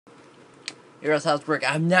Hero's housework.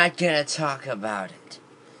 I'm not gonna talk about it.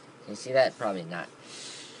 Can you see that? Probably not.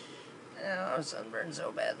 Oh, I'm sunburned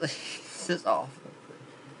so badly. This is awful.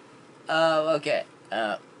 Okay.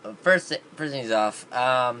 First things off.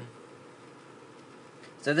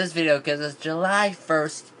 So this video, because it's July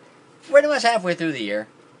 1st, pretty much halfway through the year.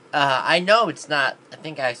 I know it's not. I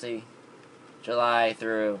think actually, July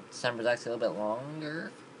through December is actually a little bit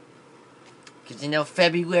longer. Because, you know,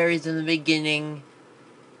 February's in the beginning.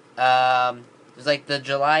 It's like the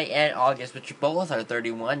July and August, which both are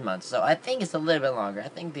 31 months. So I think it's a little bit longer. I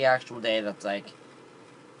think the actual day that's like,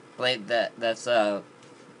 that's cut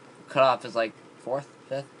off is like 4th,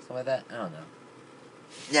 5th, something like that. I don't know.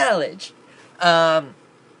 Knowledge.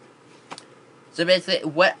 So basically,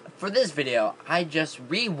 for this video, I just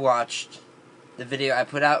rewatched the video I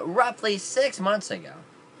put out roughly 6 months ago,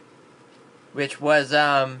 which was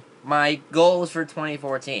my goals for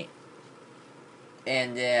 2014.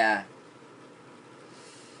 And yeah,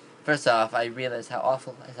 first off, I realized how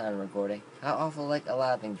awful I sounded recording. How awful, like a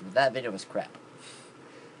lot of things. That video was crap.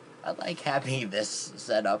 I like having this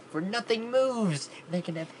set up where nothing moves. They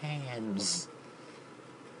can have hands.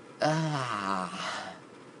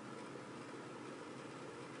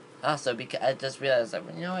 Also, because I just realized that,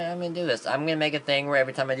 you know what, I'm going to do this. I'm going to make a thing where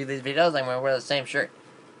every time I do these videos, I'm going to wear the same shirt.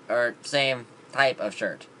 Or same type of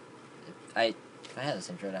shirt. If I had the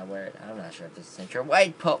same shirt, I'd wear it. I'm not sure if it's the same shirt.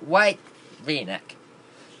 White V-neck.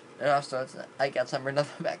 And also, I got sunburned on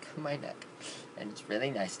the back of my neck. And it's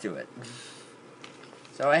really nice to it.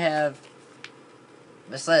 So I have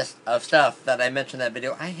this list of stuff that I mentioned in that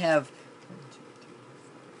video. I have 1, 2, 3,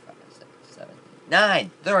 4, 5, 6, 7, 8,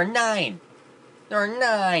 9. There are 9. There are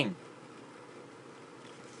 9.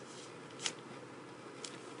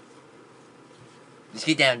 Just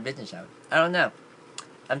get down to business out. I don't know.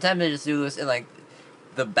 I'm tempted to just do this in like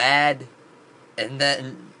the bad, and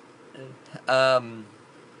then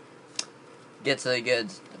get to the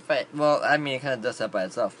good. Well, I mean, it kind of does that by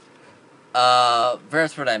itself.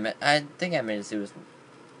 First, what I think I made it do this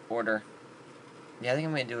order. Yeah, I think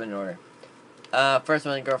I'm gonna do it in order. First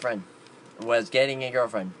one, girlfriend, was getting a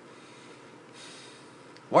girlfriend.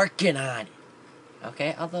 Working on it.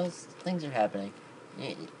 Okay, all those things are happening.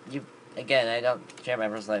 You again, I don't share my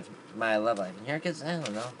personal life, my love life. And here, kids, I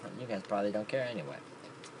don't know. You guys probably don't care anyway.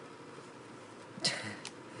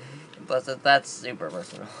 Plus, that's super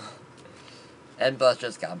personal. And plus,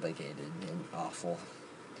 just complicated and awful.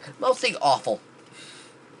 Mostly awful.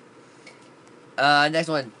 Next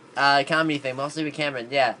one. Comedy thing. Mostly with Cameron.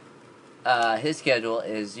 Yeah. His schedule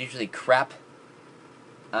is usually crap.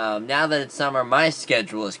 Now that it's summer, my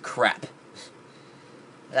schedule is crap.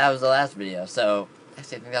 That was the last video, so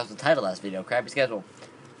actually I think that was the title of the last video, crappy schedule.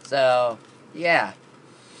 So, yeah.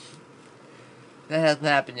 That hasn't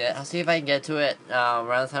happened yet. I'll see if I can get to it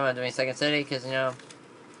around the time I'm doing Second City, because, you know,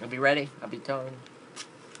 I'll be ready. I'll be toned.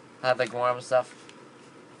 I'll have, like, warm stuff.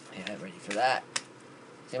 Yeah, ready for that.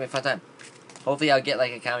 It's gonna be a fun time. Hopefully I'll get,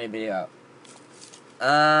 like, a comedy video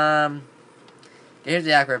out. Here's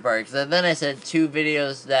the awkward part, because then I said 2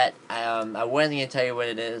 videos that I wasn't going to tell you what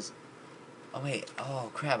it is. Oh, wait.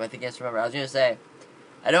 Oh, crap. I think I just remember. I was going to say,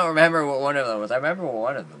 I don't remember what one of them was. I remember what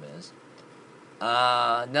one of them is.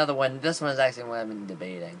 Another one. This one is actually what I've been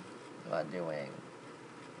debating about doing.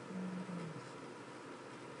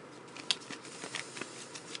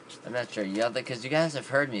 I'm not sure. Because you guys have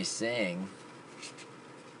heard me sing.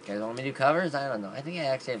 You guys want me to do covers? I don't know. I think I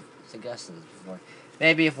actually have suggested this before.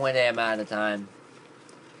 Maybe if one day I'm out of time,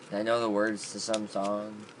 I know the words to some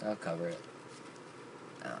song, I'll cover it.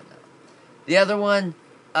 I don't know. The other one,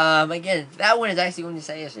 again, that one is actually when you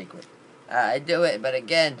say a secret. I do it, but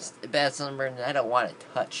again, it's a bad sunburn, and I don't want to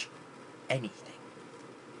touch anything.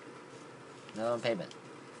 No payment.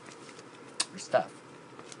 For stuff.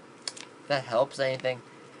 If that helps anything.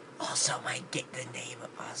 Also, my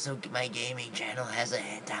gaming channel has a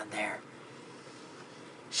hint down there.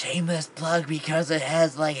 Shameless plug because it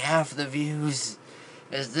has like half the views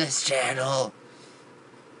as this channel.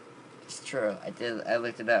 It's true. I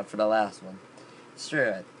looked it up for the last one. It's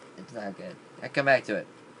true. It's not good. I'll come back to it.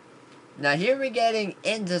 Now here we're getting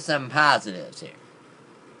into some positives here.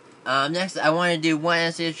 Next I want to do one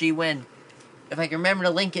SCSG win. If I can remember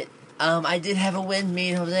to link it. I did have a win, me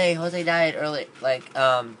and Jose. Jose died early, like,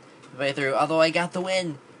 the way through. Although I got the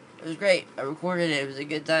win. It was great. I recorded it. It was a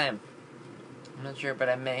good time. I'm not sure, but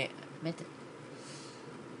I meant it.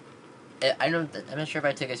 I'm not sure if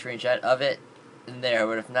I took a screenshot of it in there,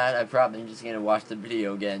 but if not, I'm probably just going to watch the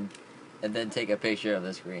video again and then take a picture of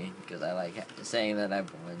the screen, because I like saying that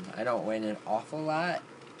I've won. I don't win an awful lot.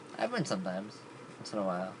 I win sometimes, once in a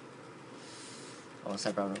while. I'll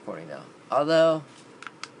stop recording now. Although,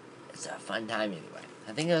 was a fun time anyway.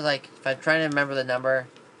 I think it was like, if I'm trying to remember the number,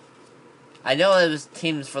 I know it was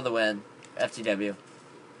teams for the win, FTW.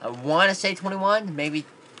 I want to say 21, maybe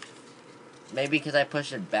because I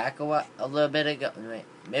pushed it back a little bit ago.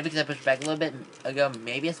 Maybe because I pushed it back a little bit ago,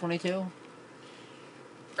 maybe it's 22.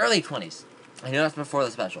 Early 20s. I know that's before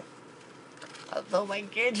the special. Oh my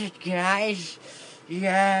goodness, guys.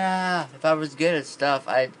 Yeah. If I was good at stuff,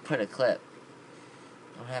 I'd put a clip.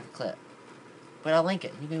 I don't have a clip. But I'll link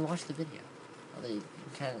it. You can watch the video.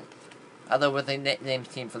 Although with the names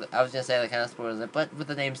team for the, I was gonna say like kind of spoilers it, but with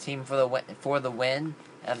the names team for the win,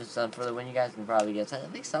 after some for the win, you guys can probably get. I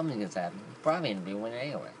think something's gonna happen. It's probably gonna be a win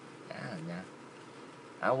anyway. I don't know.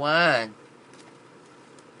 I won.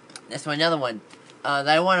 That's another one that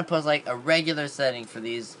I want to post like a regular setting for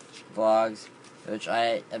these vlogs, which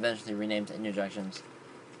I eventually renamed to Interjections.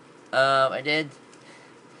 I did.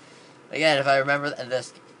 Again, if I remember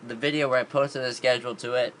the video where I posted the schedule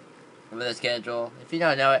to it, with the schedule. If you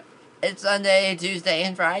don't know it, it's Sunday, Tuesday,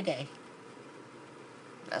 and Friday.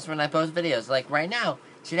 That's when I post videos. Like right now,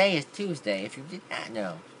 today is Tuesday. If you did not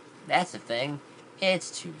know, that's the thing.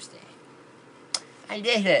 It's Tuesday. I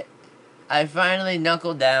did it. I finally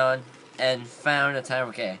knuckled down and found a time.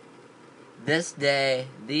 Okay, this day,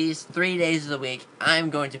 these 3 days of the week, I'm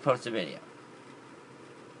going to post a video.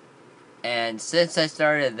 And since I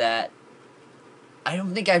started that, I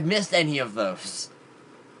don't think I've missed any of those.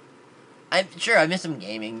 I'm sure I miss some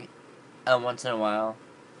gaming once in a while,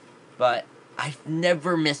 but I've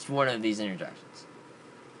never missed one of these interjections.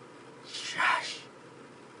 Shush.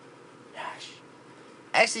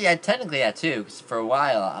 Actually, I technically had two, because for a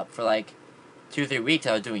while, for like 2 or 3 weeks,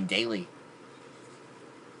 I was doing daily.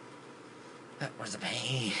 That was a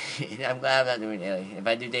pain. I'm glad I'm not doing daily. If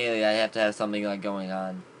I do daily, I have to have something like going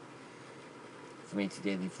on for me to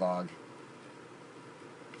daily vlog.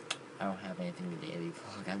 I don't have anything to daily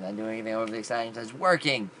vlog. I'm not doing anything overly exciting. So it's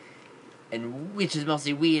working, and which is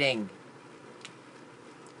mostly weeding.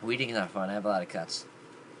 Weeding is not fun. I have a lot of cuts.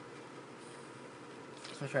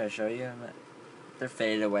 So I'm trying to show you. They're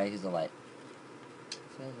faded away because of the light.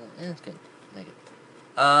 So it's good. Like it.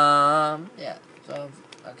 Yeah. So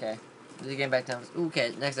okay. Getting back down.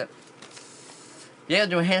 Okay. Next up. Yeah,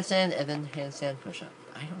 do a handstand and then handstand push-up.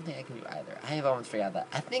 I don't think I can do either. I have almost figured out that.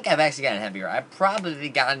 I think I've actually gotten heavier. I've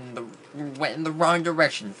probably went in the wrong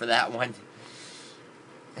direction for that one.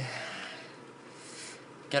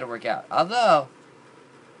 Gotta work out. Although,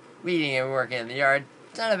 weeding and working in the yard,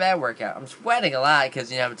 it's not a bad workout. I'm sweating a lot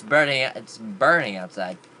because, it's burning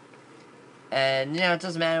outside. And, it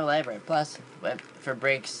doesn't matter what I break. Plus, for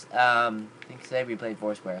breaks, I think today we played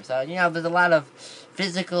Foursquare. So, there's a lot of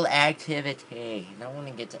physical activity. And I want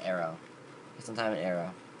to get to Arrow. Some time at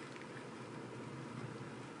Arrow.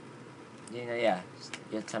 Yeah. Just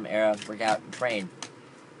get some Arrow, work out, and train.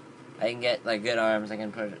 I can get like good arms. I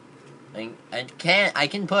can push. I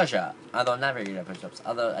can push up. Although I'm not very good at push-ups.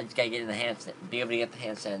 Although I just gotta get in the handstand, be able to get the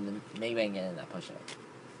handstand, and maybe I can get in that push-up.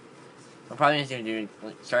 I'm probably just gonna do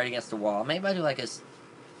start against the wall. Maybe I'll do like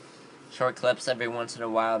short clips every once in a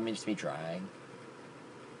while. Maybe just me trying.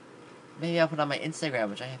 Maybe I'll put on my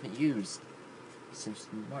Instagram, which I haven't used since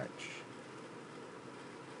March.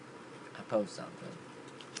 Post something.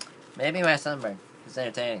 Maybe my sunburn. It's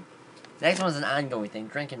entertaining. The next one's an ongoing thing.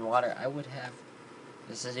 Drinking water. I would have.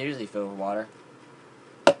 This is usually filled with water.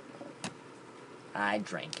 I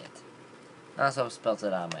drank it. I also spilled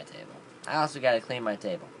it on my table. I also gotta clean my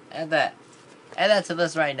table. Add that to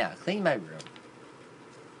this right now. Clean my room.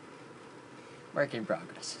 Work in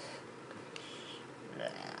progress.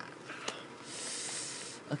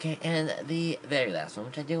 Okay, and the very last one,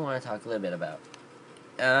 which I do want to talk a little bit about.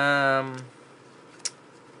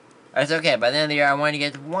 It's okay. By the end of the year, I want to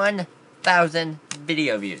get 1,000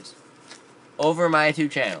 video views over my 2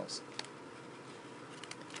 channels.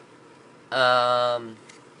 I'm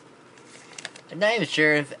not even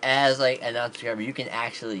sure if, as like an subscriber, you can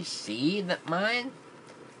actually see mine.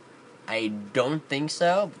 I don't think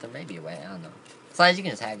so, but there may be a way. I don't know. Besides, you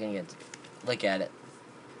can just hack it and get to look at it.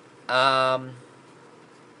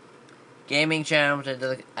 Gaming channel, which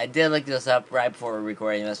I did look this up right before we're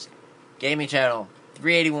recording this. Gaming channel,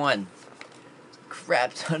 381.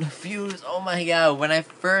 Crap ton of views. Oh my god. When I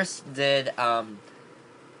first did the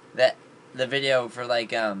video for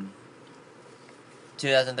like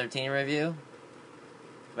 2013 review.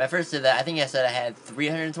 When I first did that, I think I said I had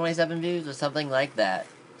 327 views or something like that.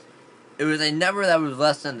 It was a number that was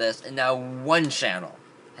less than this, and now one channel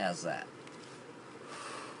has that.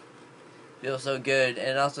 Feels so good, and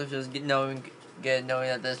it also feels good knowing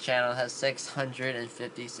that this channel has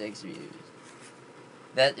 656 views.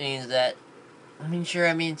 That means that I mean, sure,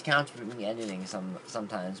 it counts for me editing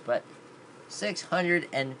sometimes, but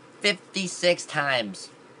 656 times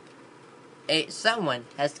someone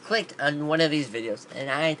has clicked on one of these videos, and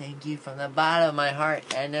I thank you from the bottom of my heart.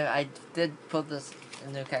 And I did put this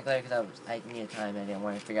in the new calculator because I needed time. I didn't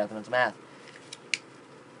want to figure out the mental math.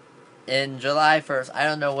 In July 1st, I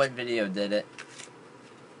don't know what video did it.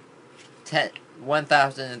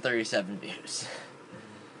 1,037 views.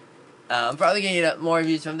 I'm probably gonna get more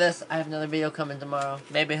views from this. I have another video coming tomorrow.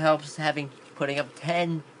 Maybe it helps putting up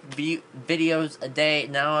 10 videos a day.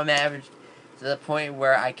 Now I'm average to the point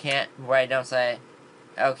where I don't say,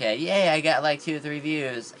 okay, yay, I got like 2 or 3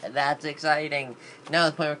 views. That's exciting. Now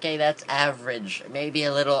the point where, okay, that's average. Maybe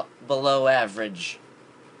a little below average.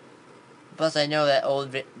 Plus, I know that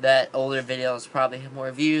older videos probably have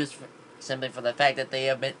more views simply for the fact that they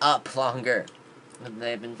have been up longer than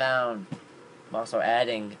they've been found. I'm also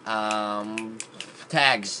adding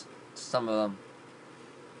tags to some of them.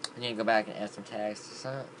 I need to go back and add some tags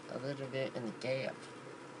a little bit in the gap.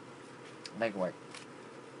 Make it work.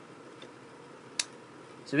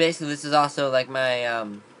 So basically, this is also like my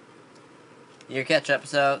year catch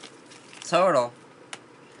episode total.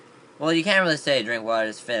 Well, you can't really say Drink Water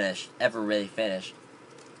is finished, ever really finished.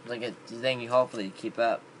 It's like a thing you hopefully keep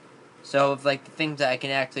up. So, if like the things that I can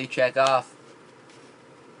actually check off,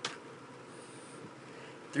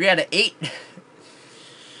 3 out of 8.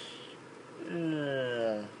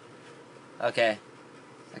 Okay,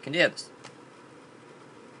 I can do this.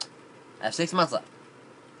 I have 6 months left.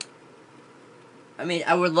 I mean,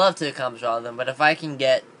 I would love to accomplish all of them, but if I can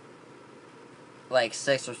get like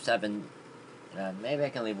 6 or 7, maybe I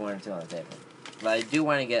can leave 1 or 2 on the table. But I do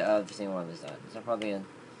want to get every single one of these done. So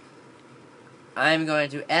I'm going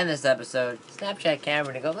to end this episode, Snapchat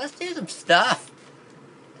camera, and go, let's do some stuff.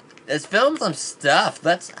 Let's film some stuff.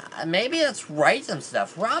 Maybe let's write some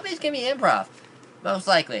stuff. Robbie's gonna be improv. Most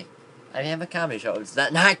likely. I have a comedy show. Does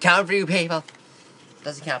that not count for you people?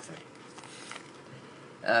 Doesn't count for me.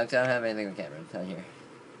 Because I don't have anything on camera down here.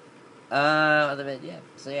 Other bit, yeah.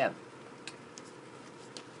 So yeah.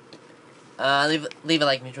 Leave a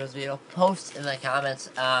like, me towards the video. Post in the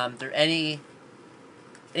comments. There any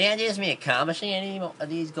ideas of me accomplishing any of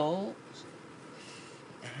these goals?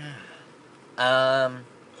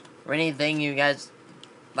 Or anything you guys,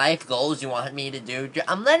 life goals you want me to do?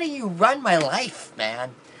 I'm letting you run my life,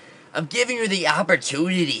 man. I'm giving you the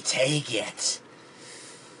opportunity. Take it.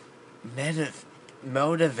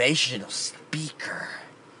 Motivational speaker.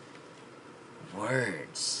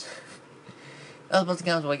 Words. That's what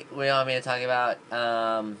comes what you want me to talk about.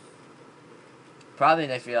 Probably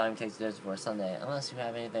next video I'm taking this for Sunday, unless you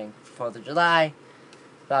have anything for 4th of July.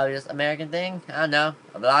 Probably just American thing. I don't know.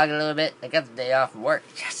 I'll vlog a little bit. I got the day off from work.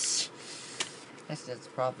 Yes. Guess that's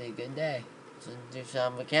probably a good day to do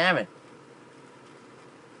something with Cameron.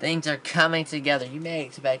 Things are coming together. You may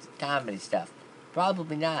expect comedy stuff.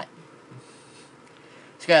 Probably not.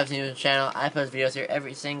 Subscribe to the channel. I post videos here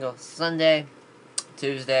every single Sunday,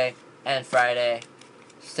 Tuesday, and Friday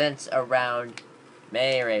since around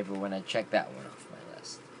May or April when I check that one off my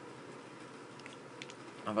list.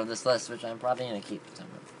 From this list, which I'm probably going to keep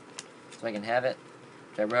somewhere. So I can have it,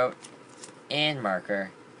 which I wrote in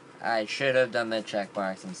marker. I should have done the check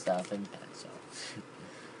marks and stuff in pencil.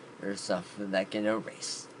 Or something that can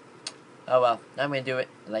erase. Oh well, I'm going to do it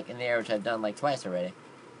like in the air, which I've done like twice already.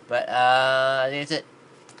 But, I think that's it.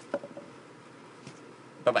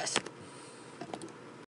 Bye-bye.